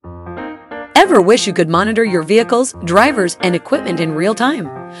Ever wish you could monitor your vehicles, drivers, and equipment in real time?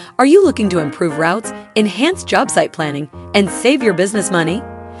 Are you looking to improve routes, enhance job site planning, and save your business money?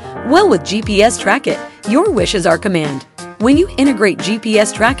 Well, with GPS Track It, your wish is our command. When you integrate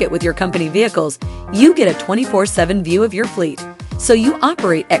GPS Track It with your company vehicles, you get a 24/7 view of your fleet, so you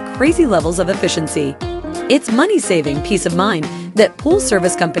operate at crazy levels of efficiency. It's money-saving peace of mind that pool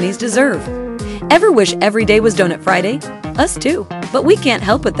service companies deserve. Ever wish every day was Donut Friday? Us too, but we can't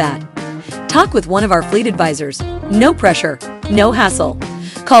help with that. Talk with one of our fleet advisors. No pressure, no hassle.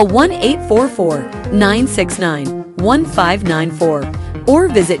 Call 1-844-969-1594 or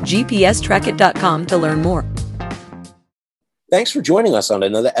visit gpstrackit.com to learn more. Thanks for joining us on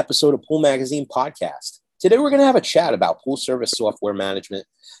another episode of Pool Magazine Podcast. Today, we're going to have a chat about pool service software management,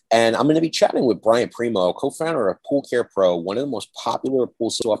 and I'm going to be chatting with Brian Primo, co-founder of Pool Care Pro, one of the most popular pool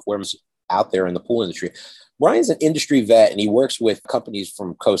softwares out there in the pool industry. Brian's an industry vet, and he works with companies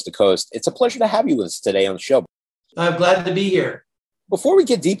from coast to coast. It's a pleasure to have you with us today on the show. I'm glad to be here. Before we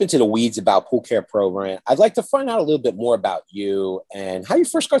get deep into the weeds about Pool Care Pro, Brian, I'd like to find out a little bit more about you and how you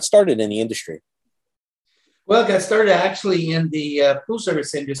first got started in the industry. Well, I got started actually in the pool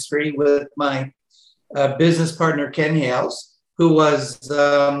service industry with my business partner, Ken Hales, who was,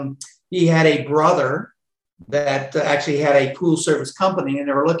 he had a brother that actually had a pool service company, and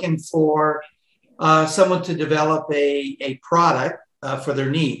they were looking for someone to develop a product for their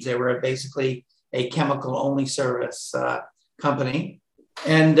needs. They were basically a chemical-only service company.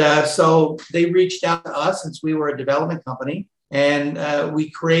 And so they reached out to us since we were a development company, and we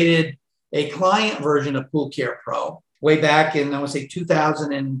created a client version of Pool Care Pro way back in, I want to say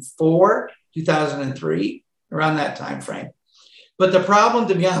 2004, 2003, around that time frame. But the problem,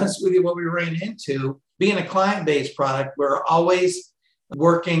 to be honest with you, what we ran into, being a client-based product, we're always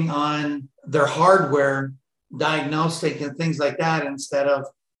working on their hardware, diagnostic and things like that, instead of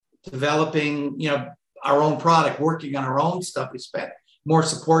developing, our own product, working on our own stuff. We spent more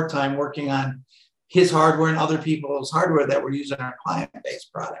support time working on his hardware and other people's hardware that we're using our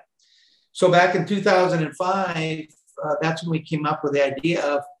client-based product. So back in 2005, that's when we came up with the idea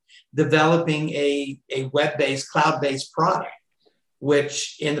of developing a web-based, cloud-based product,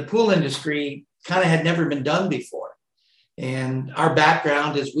 which in the pool industry kind of had never been done before. And our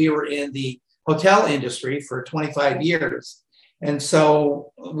background is we were in the hotel industry for 25 years. And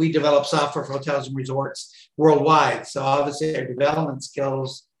so we developed software for hotels and resorts worldwide. So obviously our development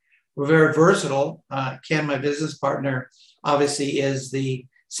skills were very versatile. Ken, my business partner, obviously is the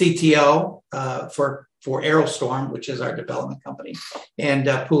CTO for Aerostorm, which is our development company, and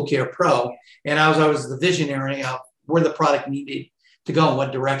Pool Care Pro. And I was always the visionary of where the product needed to go and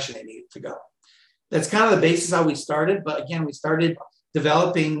what direction it needed to go. That's kind of the basis how we started. But again, we started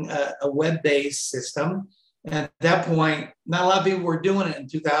developing a web-based system. And at that point, not a lot of people were doing it in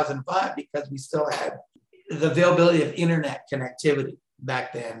 2005 because we still had the availability of internet connectivity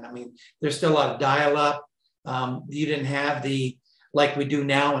back then. I mean, there's still a lot of dial-up. You didn't have like we do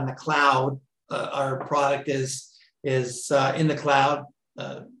now in the cloud. Our product is in the cloud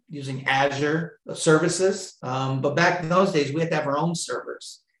using Azure services. But back in those days, we had to have our own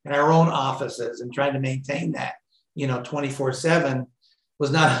servers and our own offices, and trying to maintain that, 24/7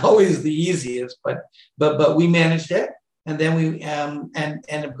 was not always the easiest, but we managed it. And then we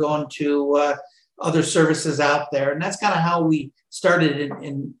ended up going to other services out there. And that's kind of how we started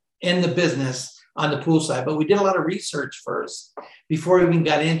in the business on the pool side. But we did a lot of research first before we even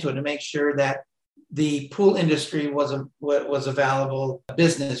got into it to make sure that the pool industry was a valuable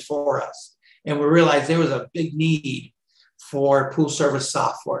business for us. And we realized there was a big need for pool service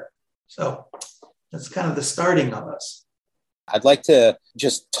software. So that's kind of the starting of us. I'd like to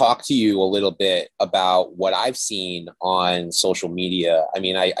just talk to you a little bit about what I've seen on social media. I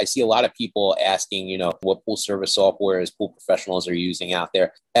mean, I see a lot of people asking, what pool service software pool professionals are using out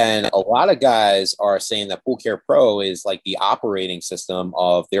there. And a lot of guys are saying that Pool Care Pro is like the operating system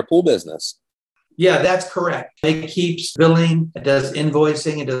of their pool business. Yeah, that's correct. It keeps billing, it does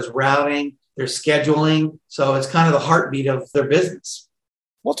invoicing, it does routing, there's scheduling. So it's kind of the heartbeat of their business.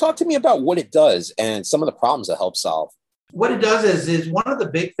 Well, talk to me about what it does and some of the problems it helps solve. What it does is one of the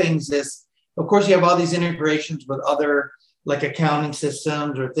big things is, of course, you have all these integrations with other like accounting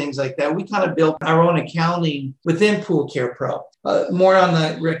systems or things like that. We kind of built our own accounting within Pool Care Pro, more on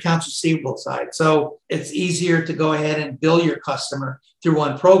the accounts receivable side. So it's easier to go ahead and bill your customer through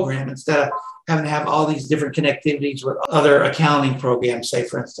one program instead of having to have all these different connectivities with other accounting programs, say,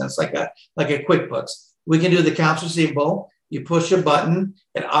 for instance, like a QuickBooks. We can do the accounts receivable. You push a button,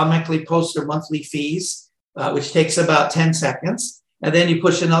 it automatically posts their monthly fees, which takes about 10 seconds. And then you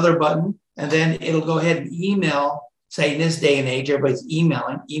push another button, and then it'll go ahead and email say in this day and age, everybody's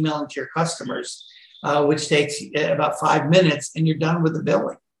emailing to your customers, which takes about 5 minutes, and you're done with the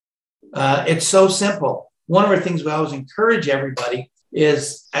billing. It's so simple. One of the things we always encourage everybody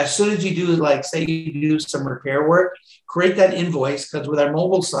is as soon as you do, like say you do some repair work, create that invoice, because with our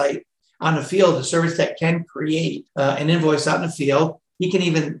mobile site on the field, the service tech can create an invoice out in the field. He can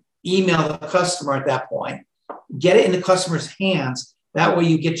even email the customer at that point, get it in the customer's hands. That way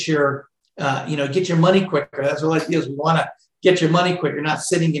you get your money quicker. That's what it is. We want to get your money quicker, not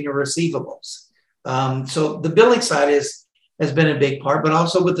sitting in your receivables. So the billing side has been a big part, but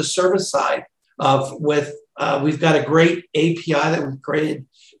also with the service side we've got a great API that we've created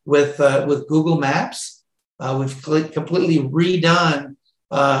with Google Maps. We've completely redone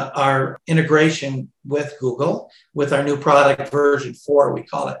our integration with Google with our new product version 4, we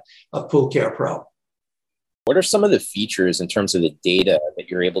call it, of Pool Care Pro. What are some of the features in terms of the data that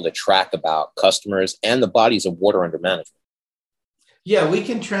you're able to track about customers and the bodies of water under management? Yeah, we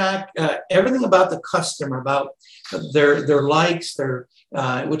can track everything about the customer, about their likes,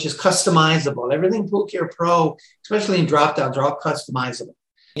 which is customizable. Everything Pool Care Pro, especially in drop-downs, are all customizable.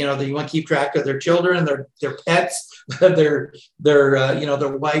 You want to keep track of their children, their pets, their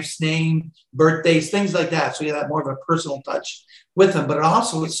wife's name, birthdays, things like that. So you have more of a personal touch with them. But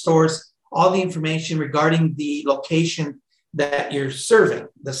it stores all the information regarding the location that you're serving,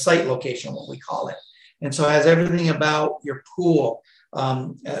 the site location, what we call it. And so it has everything about your pool,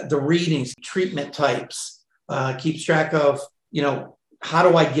 the readings, treatment types, keeps track of, how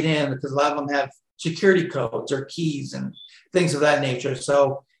do I get in? Because a lot of them have security codes or keys and things of that nature.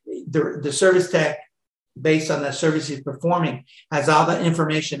 So the service tech, based on the service he's performing, has all that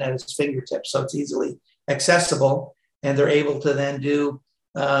information at his fingertips. So it's easily accessible, and they're able to then do,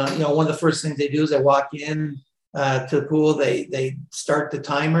 one of the first things they do is they walk in to the pool, they start the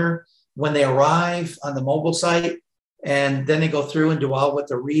timer when they arrive on the mobile site, and then they go through and do all what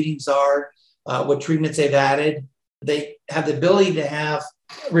the readings are, what treatments they've added. They have the ability to have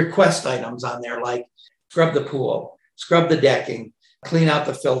request items on there, like scrub the pool, scrub the decking, clean out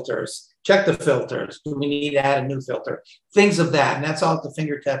the filters, check the filters. Do we need to add a new filter? Things of that. And that's all at the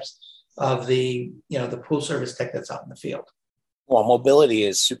fingertips of the pool service tech that's out in the field. Well, mobility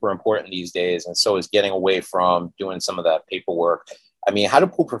is super important these days, and so is getting away from doing some of that paperwork. I mean, how do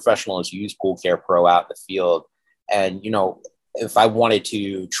pool professionals use Pool Care Pro out in the field? And, if I wanted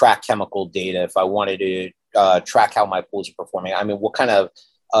to track chemical data, if I wanted to track how my pools are performing, I mean, what kind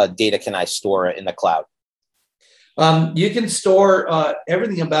of data can I store in the cloud? You can store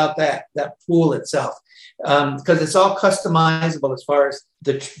everything about that pool itself, because it's all customizable as far as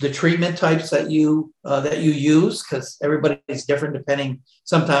the treatment types that you use, because everybody's different depending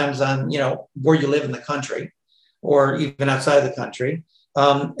sometimes on where you live in the country or even outside the country.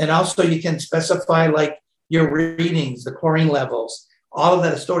 And also you can specify like your readings, the chlorine levels, all of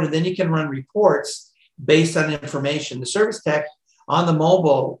that is stored, and then you can run reports based on information. The service tech on the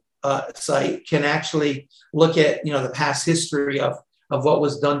mobile site can actually look at the past history of what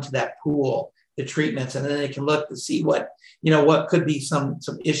was done to that pool, the treatments, and then they can look to see what could be some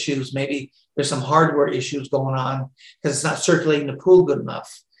issues. Maybe there's some hardware issues going on because it's not circulating the pool good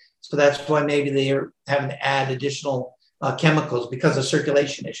enough. So that's why maybe they are having to add additional chemicals because of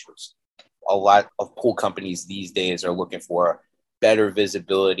circulation issues. A lot of pool companies these days are looking for better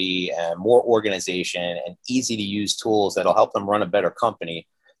visibility and more organization and easy to use tools that'll help them run a better company.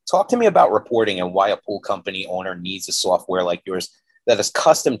 Talk to me about reporting and why a pool company owner needs a software like yours that is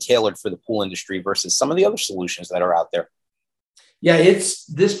custom tailored for the pool industry versus some of the other solutions that are out there. Yeah,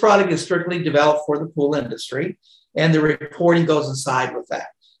 this product is strictly developed for the pool industry, and the reporting goes inside with that.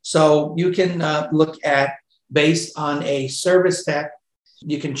 So you can look at, based on a service tech,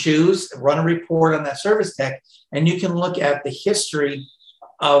 you can choose, run a report on that service tech, and you can look at the history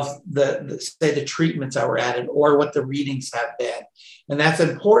of the treatments that were added or what the readings have been. And that's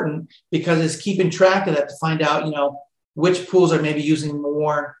important because it's keeping track of that to find out, which pools are maybe using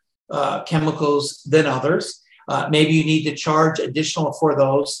more chemicals than others. Maybe you need to charge additional for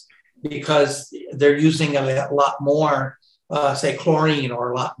those because they're using a lot more, say chlorine,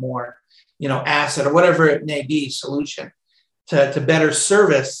 or a lot more, acid or whatever it may be, solution to better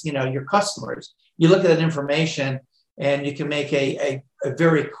service, your customers. You look at that information and you can make a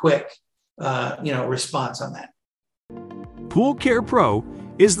very quick, response on that. Pool Care Pro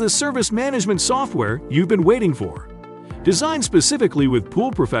is the service management software you've been waiting for. Designed specifically with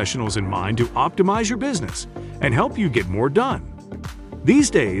pool professionals in mind to optimize your business and help you get more done. These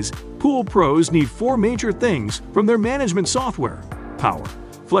days, pool pros need 4 major things from their management software: power,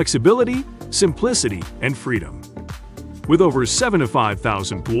 flexibility, simplicity, and freedom. With over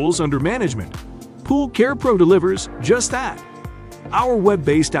 75,000 pools under management, Pool Care Pro delivers just that. Our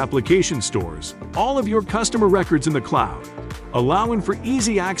web-based application stores all of your customer records in the cloud, allowing for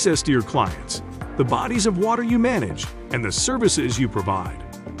easy access to your clients, the bodies of water you manage, and the services you provide.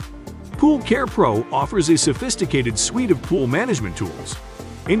 Pool Care Pro offers a sophisticated suite of pool management tools,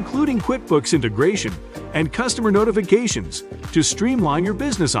 including QuickBooks integration and customer notifications to streamline your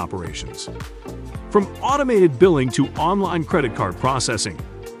business operations. From automated billing to online credit card processing,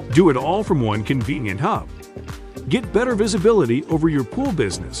 do it all from one convenient hub. Get better visibility over your pool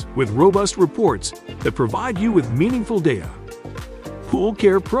business with robust reports that provide you with meaningful data. Pool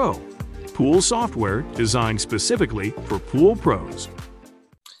Care Pro, pool software designed specifically for pool pros.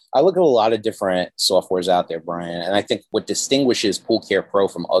 I look at a lot of different softwares out there, Brian, and I think what distinguishes Pool Care Pro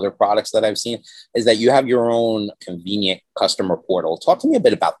from other products that I've seen is that you have your own convenient customer portal. Talk to me a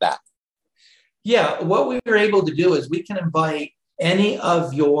bit about that. Yeah, what we were able to do is we can invite any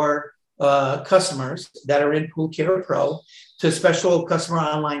of your customers that are in Pool Care Pro to a special customer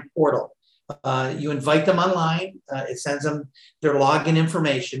online portal. You invite them online. It sends them their login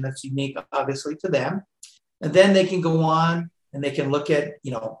information that's unique, obviously, to them. And then they can go on and they can look at,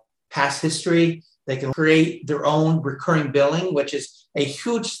 past history. They can create their own recurring billing, which is a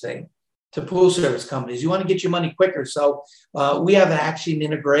huge thing to pool service companies. You want to get your money quicker. So we have actually an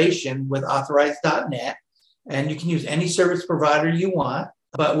integration with Authorize.net, and you can use any service provider you want.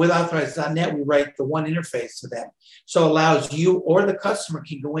 But with Authorize.net, we write the one interface to them. So it allows you or the customer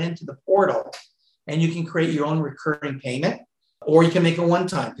can go into the portal and you can create your own recurring payment, or you can make a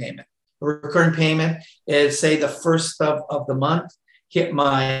one-time payment. A recurring payment is, say, the first of the month, hit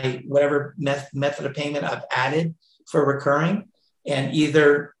my whatever method of payment I've added for recurring. And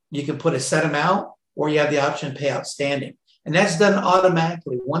either you can put a set amount or you have the option to pay outstanding. And that's done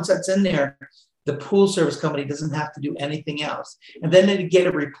automatically. Once that's in there, the pool service company doesn't have to do anything else. And then they get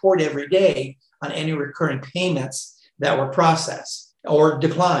a report every day on any recurring payments that were processed or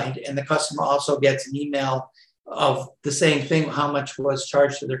declined. And the customer also gets an email of the same thing, how much was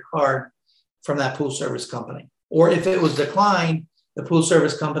charged to their card from that pool service company. Or if it was declined, the pool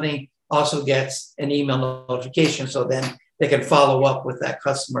service company also gets an email notification. So then they can follow up with that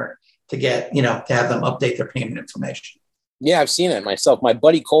customer to get, to have them update their payment information. Yeah, I've seen it myself. My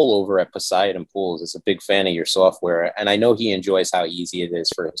buddy Cole over at Poseidon Pools is a big fan of your software, and I know he enjoys how easy it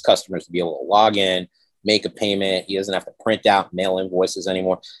is for his customers to be able to log in, make a payment. He doesn't have to print out mail invoices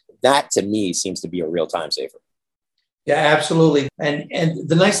anymore. That, to me, seems to be a real-time saver. Yeah, absolutely. And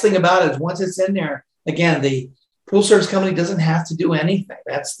the nice thing about it is once it's in there, again, the pool service company doesn't have to do anything.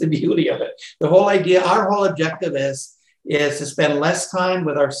 That's the beauty of it. The whole idea, our whole objective is to spend less time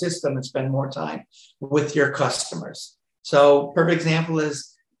with our system and spend more time with your customers. So perfect example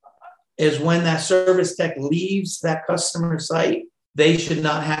is when that service tech leaves that customer site, they should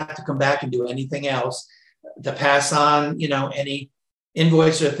not have to come back and do anything else to pass on, any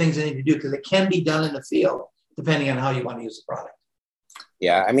invoice or things they need to do, because it can be done in the field depending on how you want to use the product.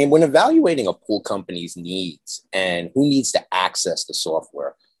 Yeah, I mean, when evaluating a pool company's needs and who needs to access the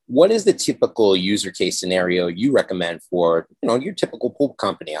software, what is the typical user case scenario you recommend for, your typical pool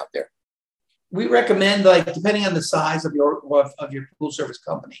company out there? We recommend, depending on the size of your pool service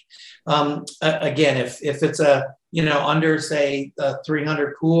company. Again, if it's under, say,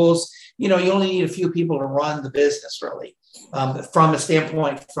 300 pools, you only need a few people to run the business, really, from a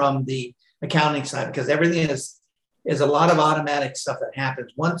standpoint from the accounting side, because everything is a lot of automatic stuff that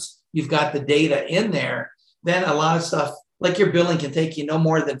happens. Once you've got the data in there, then a lot of stuff, like your billing, can take you no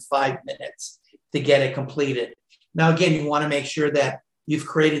more than 5 minutes to get it completed. Now, again, you want to make sure that you've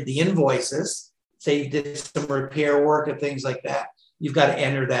created the invoices, say you did some repair work and things like that. You've got to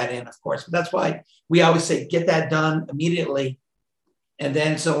enter that in, of course. But that's why we always say get that done immediately. And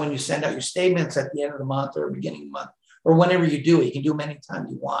then so when you send out your statements at the end of the month or beginning of the month, or whenever you do it, you can do them anytime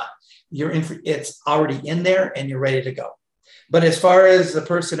you want. It's already in there and you're ready to go. But as far as the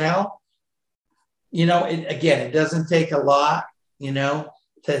personnel, it doesn't take a lot,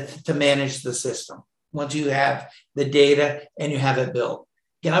 to manage the system once you have the data and you have it built.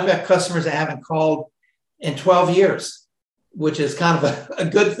 Again, I've got customers that haven't called in 12 years, which is kind of a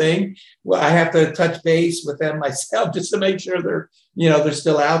good thing. Well, I have to touch base with them myself just to make sure they're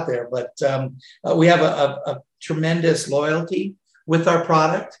still out there. But we have a tremendous loyalty with our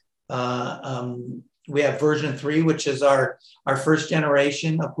product. We have version 3, which is our first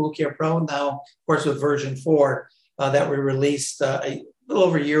generation of Pool Care Pro. Now, of course, with version 4 that we released a little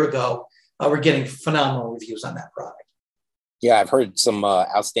over a year ago, we're getting phenomenal reviews on that product. Yeah, I've heard some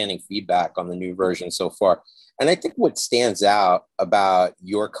outstanding feedback on the new version so far. And I think what stands out about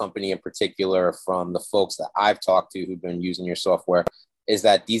your company in particular from the folks that I've talked to who've been using your software is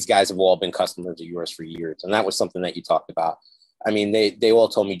that these guys have all been customers of yours for years. And that was something that you talked about. I mean, they all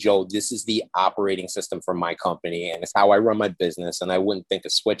told me, Joe, this is the operating system for my company and it's how I run my business. And I wouldn't think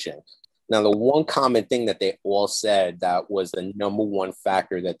of switching. Now, the one common thing that they all said that was the number one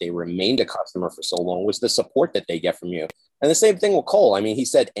factor that they remained a customer for so long was the support that they get from you. And the same thing with Cole. I mean, he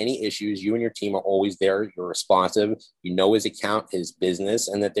said any issues, you and your team are always there. You're responsive. You know his account, his business,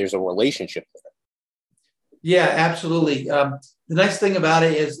 and that there's a relationship there. Yeah, absolutely. The nice thing about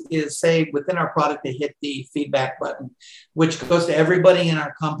it is say within our product, they hit the feedback button, which goes to everybody in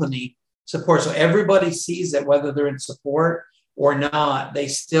our company support. So everybody sees that whether they're in support or not, they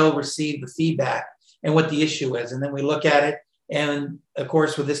still receive the feedback and what the issue is. And then we look at it. And of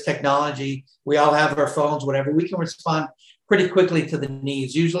course, with this technology, we all have our phones, whatever, we can respond pretty quickly to the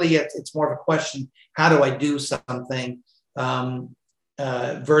needs. Usually it's more of a question, how do I do something?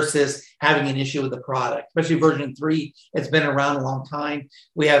 Versus having an issue with the product, especially version 3. It's been around a long time.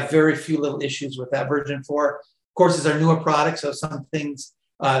 We have very few little issues with that. Version 4, of course, is our newer product, so some things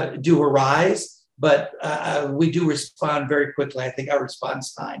do arise, but we do respond very quickly. I think our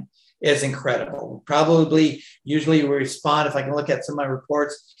response time is incredible. Usually we respond, if I can look at some of my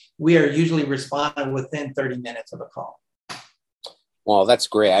reports, we are usually responding within 30 minutes of a call. Well, that's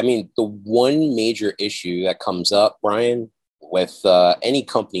great. I mean, the one major issue that comes up, Brian, with any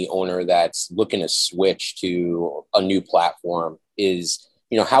company owner that's looking to switch to a new platform is,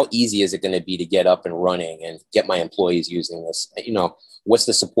 how easy is it going to be to get up and running and get my employees using this? What's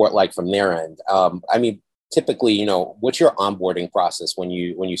the support like from their end? I mean, typically, what's your onboarding process when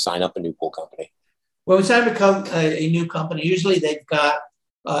you sign up a new pool company? When we sign up a new company, usually they've got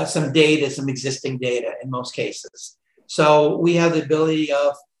some data, some existing data in most cases. So we have the ability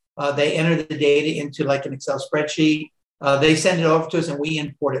of they enter the data into like an Excel spreadsheet. They send it over to us and we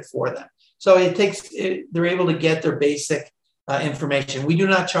import it for them. So they're able to get their basic information. We do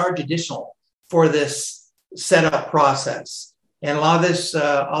not charge additional for this setup process. And a lot of this,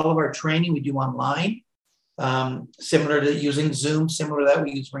 all of our training we do online, similar to using Zoom, similar to that,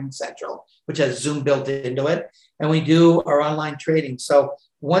 we use RingCentral, which has Zoom built into it. And we do our online training. So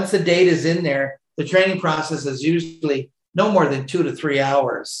once the data is in there, the training process is usually no more than 2 to 3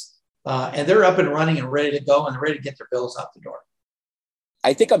 hours. And they're up and running and ready to go and ready to get their bills out the door.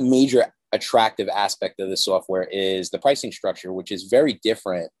 I think a major attractive aspect of the software is the pricing structure, which is very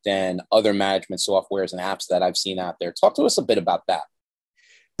different than other management softwares and apps that I've seen out there. Talk to us a bit about that.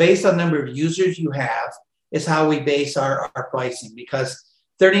 Based on the number of users you have is how we base our pricing, because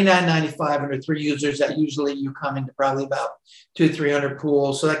 $39.95 under 3 users, that usually you come into probably about 200-300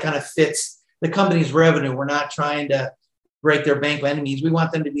 pools. So that kind of fits the company's revenue. We're not trying to break their bank by any means. We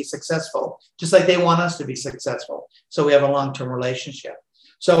want them to be successful, just like they want us to be successful. So we have a long-term relationship.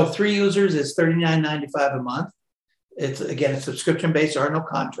 So 3 users is $39.95 a month. It's subscription-based. There are no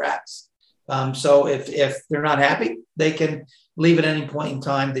contracts. So if they're not happy, they can leave at any point in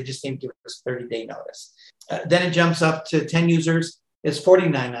time. They just need to give us 30-day notice. Then it jumps up to 10 users. It's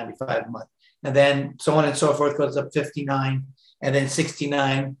 $49.95 a month. And then so on and so forth goes up $59 and then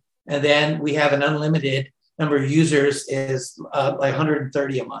 $69. And then we have an unlimited number of users is like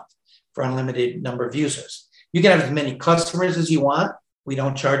 $130 a month for unlimited number of users. You can have as many customers as you want. We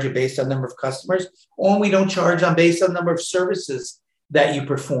don't charge you based on number of customers, or we don't charge based on the number of services that you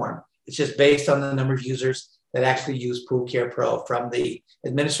perform. It's just based on the number of users that actually use Pool Care Pro, from the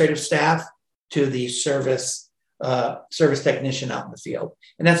administrative staff to the service technician out in the field.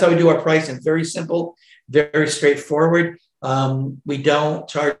 And that's how we do our pricing. Very simple, very straightforward. We don't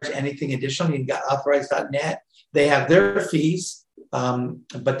charge anything additional. You got Authorize.net. They have their fees,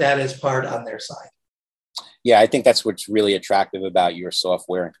 but that is part on their side. Yeah, I think that's what's really attractive about your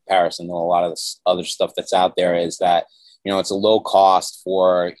software in comparison to a lot of the other stuff that's out there, is that, it's a low cost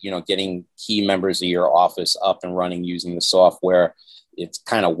for, getting key members of your office up and running using the software. It's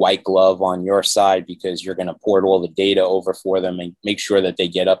kind of white glove on your side because you're going to port all the data over for them and make sure that they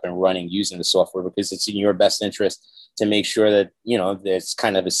get up and running using the software, because it's in your best interest to make sure that, there's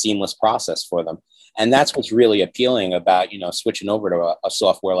kind of a seamless process for them. And that's what's really appealing about, switching over to a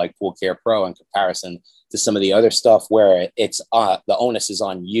software like Pool Care Pro in comparison to some of the other stuff where it's the onus is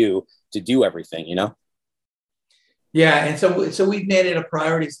on you to do everything, Yeah. And so we've made it a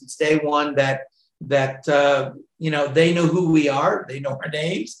priority since day one that they know who we are, they know our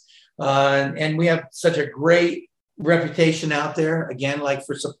names, and we have such a great reputation out there, again, like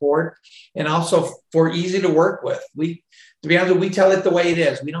for support and also for easy to work with. To be honest, we tell it the way it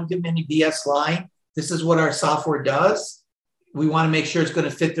is. We don't give them any BS line. This is what our software does. We want to make sure it's going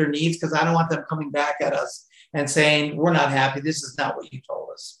to fit their needs, because I don't want them coming back at us and saying, we're not happy. This is not what you told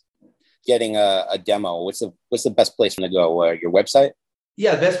us. Getting a demo, what's the best place to go? Your website?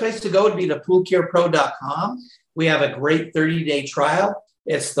 Yeah, the best place to go would be to poolcarepro.com. We have a great 30-day trial.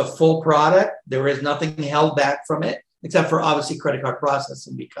 It's the full product. There is nothing held back from it, except for obviously credit card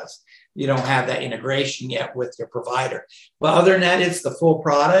processing because you don't have that integration yet with your provider. But other than that, it's the full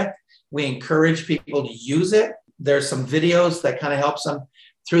product. We encourage people to use it. There's some videos that kind of helps them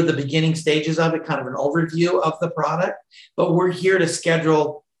through the beginning stages of it, kind of an overview of the product. But we're here to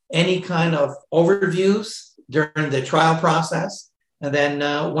schedule any kind of overviews during the trial process. And then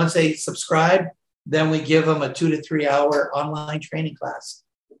once they subscribe, then we give them a 2 to 3 hour online training class.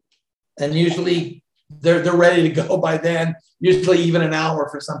 And usually they're ready to go by then. Usually even an hour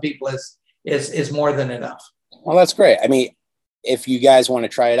for some people is more than enough. Well, that's great. I mean, if you guys want to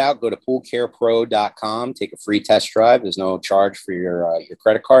try it out, go to poolcarepro.com, take a free test drive. There's no charge for your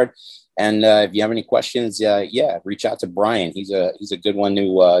credit card. And if you have any questions, reach out to Brian. He's a good one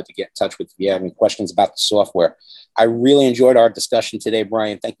to get in touch with if you have any questions about the software. I really enjoyed our discussion today,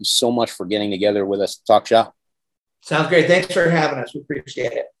 Brian. Thank you so much for getting together with us to talk shop. Sounds great. Thanks for having us. We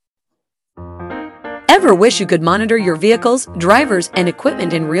appreciate it. Ever wish you could monitor your vehicles, drivers, and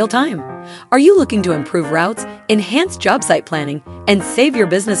equipment in real time? Are you looking to improve routes, enhance job site planning, and save your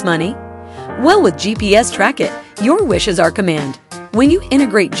business money? Well, with GPS Track It, your wish is our command. When you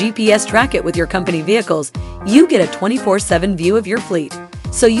integrate GPS Track It with your company vehicles, you get a 24/7 view of your fleet,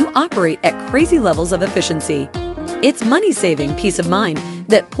 so you operate at crazy levels of efficiency. It's money-saving peace of mind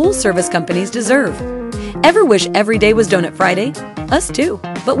that pool service companies deserve. Ever wish every day was Donut Friday? Us too,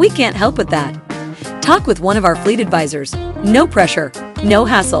 but we can't help with that. Talk with one of our fleet advisors. No pressure, no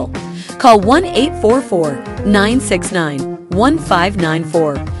hassle. Call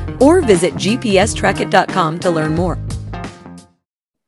 1-844-969-1594 or visit gpstrackit.com to learn more.